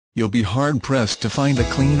You'll be hard-pressed to find a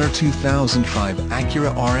cleaner 2005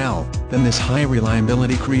 Acura RL than this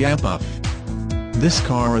high-reliability creep-up. This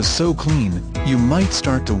car is so clean, you might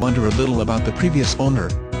start to wonder a little about the previous owner.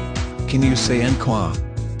 Can you say en quoi?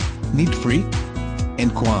 Need free? En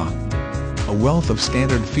quoi? A wealth of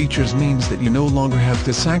standard features means that you no longer have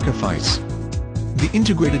to sacrifice. The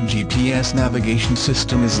integrated GPS navigation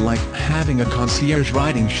system is like having a concierge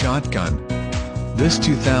riding shotgun. This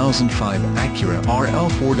 2005 Acura RL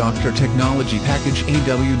 4-Doctor Technology Package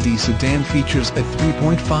AWD sedan features a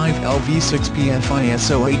 3.5L V6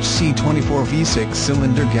 PFISOHC 24 V6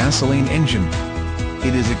 cylinder gasoline engine.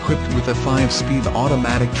 It is equipped with a 5-speed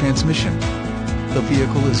automatic transmission. The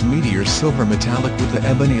vehicle is meteor silver metallic with the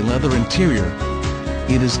ebony leather interior.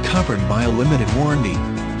 It is covered by a limited warranty.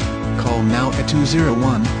 Call now at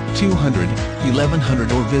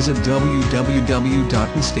 201-200-1100 or visit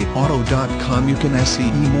www.instateauto.com. You can see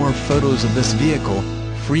more photos of this vehicle,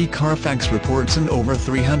 free Carfax reports and over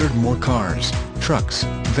 300 more cars, trucks,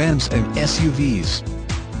 vans and SUVs.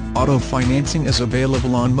 Auto financing is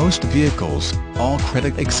available on most vehicles, all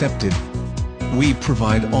credit accepted. We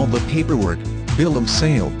provide all the paperwork, bill of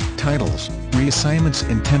sale, titles, reassignments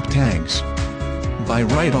and temp tags. Buy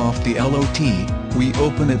right off the LOT. We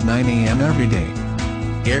open at 9 a.m. every day.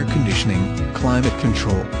 Air conditioning, climate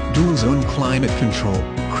control, dual-zone climate control,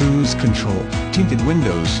 cruise control, tinted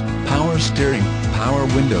windows, power steering, power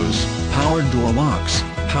windows, power door locks,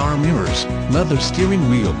 power mirrors, leather steering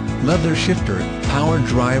wheel, leather shifter, power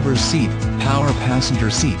driver's seat, power passenger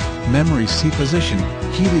seat, memory seat position,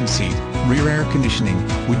 heated seat, rear air conditioning,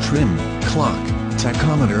 wood trim, clock,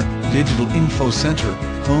 tachometer, digital info center,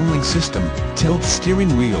 homelink system, tilt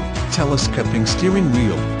steering wheel, telescoping steering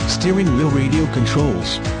wheel radio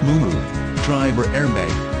controls, moonroof, driver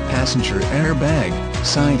airbag, passenger airbag,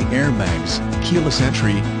 side airbags, keyless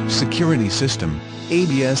entry, security system,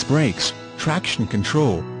 ABS brakes, traction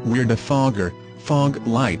control, rear defogger, fog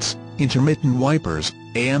lights, intermittent wipers,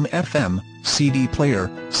 AM/FM, CD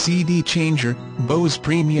player, CD changer, Bose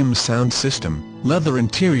premium sound system, leather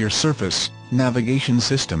interior surface, navigation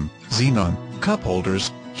system, xenon, cup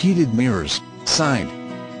holders, heated mirrors, side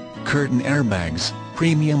curtain airbags,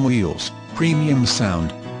 premium wheels, premium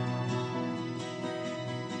sound,